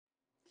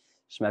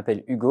Je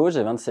m'appelle Hugo,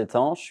 j'ai 27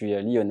 ans, je suis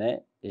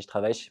lyonnais et je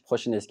travaille chez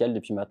Prochaine Escale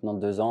depuis maintenant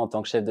 2 ans en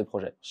tant que chef de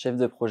projet. Chef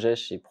de projet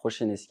chez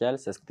Prochaine Escale,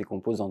 ça se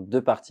décompose en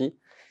 2 parties.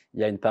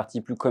 Il y a une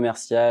partie plus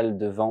commerciale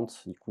de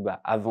vente, du coup,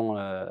 avant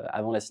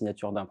la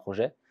signature d'un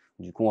projet.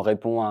 Du coup, on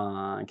répond à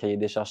un cahier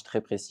des charges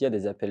très précis, à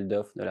des appels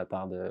d'offres de la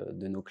part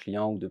de nos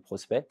clients ou de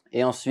prospects.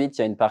 Et ensuite,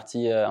 il y a une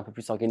partie un peu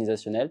plus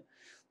organisationnelle.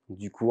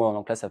 Du coup,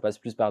 donc là, ça passe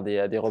plus par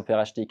des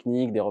repérages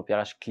techniques, des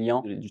repérages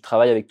clients, du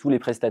travail avec tous les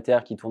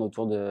prestataires qui tournent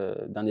autour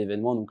d'un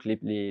événement, donc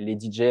les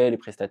DJ, les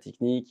prestats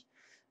techniques,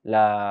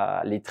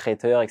 les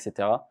traiteurs,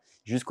 etc.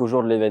 Jusqu'au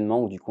jour de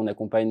l'événement où du coup on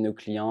accompagne nos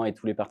clients et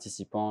tous les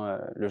participants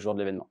le jour de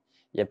l'événement.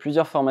 Il y a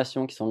plusieurs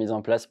formations qui sont mises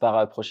en place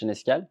par Prochaine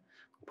Escale.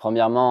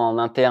 Premièrement, en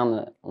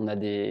interne, on a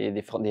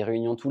des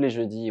réunions tous les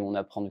jeudis où on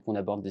apprend, du coup, on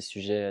aborde des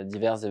sujets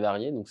divers et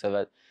variés. Donc ça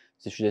va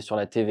des sujets sur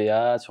la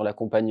TVA, sur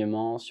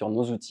l'accompagnement, sur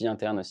nos outils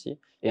internes aussi.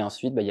 Et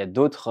ensuite, il y a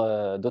d'autres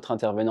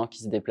intervenants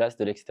qui se déplacent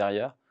de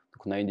l'extérieur.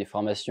 Donc on a eu des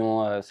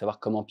formations, savoir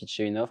comment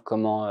pitcher une offre,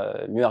 comment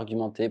mieux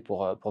argumenter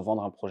pour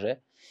vendre un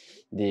projet.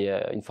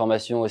 Une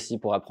formation aussi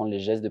pour apprendre les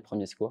gestes de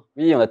premier secours.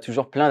 Oui, on a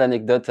toujours plein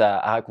d'anecdotes à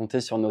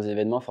raconter sur nos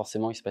événements.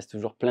 Forcément, il se passe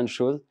toujours plein de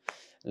choses.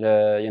 Il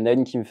y en a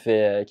une qui me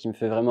fait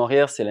vraiment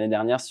rire. C'est l'année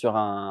dernière sur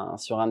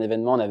un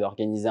événement, on avait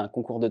organisé un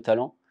concours de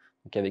talent.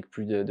 Donc avec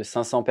plus de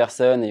 500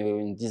 personnes et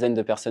une dizaine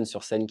de personnes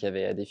sur scène qui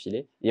avaient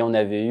défilé. Et on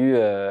avait eu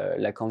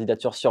la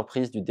candidature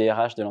surprise du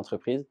DRH de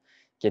l'entreprise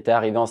qui était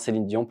arrivé en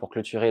Céline Dion pour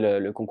clôturer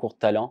le concours de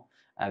talent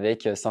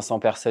avec 500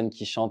 personnes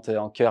qui chantent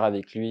en chœur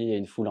avec lui et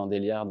une foule en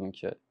délire. Donc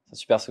c'est un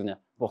super souvenir.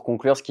 Pour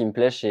conclure, ce qui me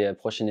plaît chez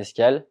Prochaine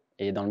Escale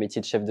et dans le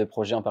métier de chef de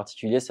projet en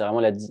particulier, c'est vraiment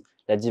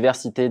la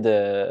diversité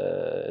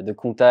de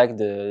contacts,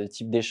 de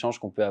types d'échanges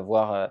qu'on peut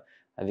avoir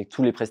avec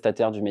tous les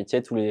prestataires du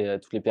métier, toutes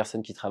les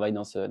personnes qui travaillent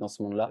dans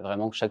ce monde-là.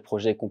 Vraiment que chaque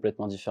projet est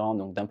complètement différent.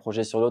 Donc d'un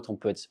projet sur l'autre, on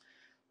peut être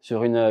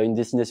sur une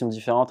destination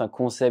différente, un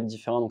concept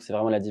différent. Donc c'est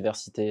vraiment la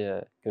diversité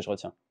que je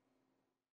retiens.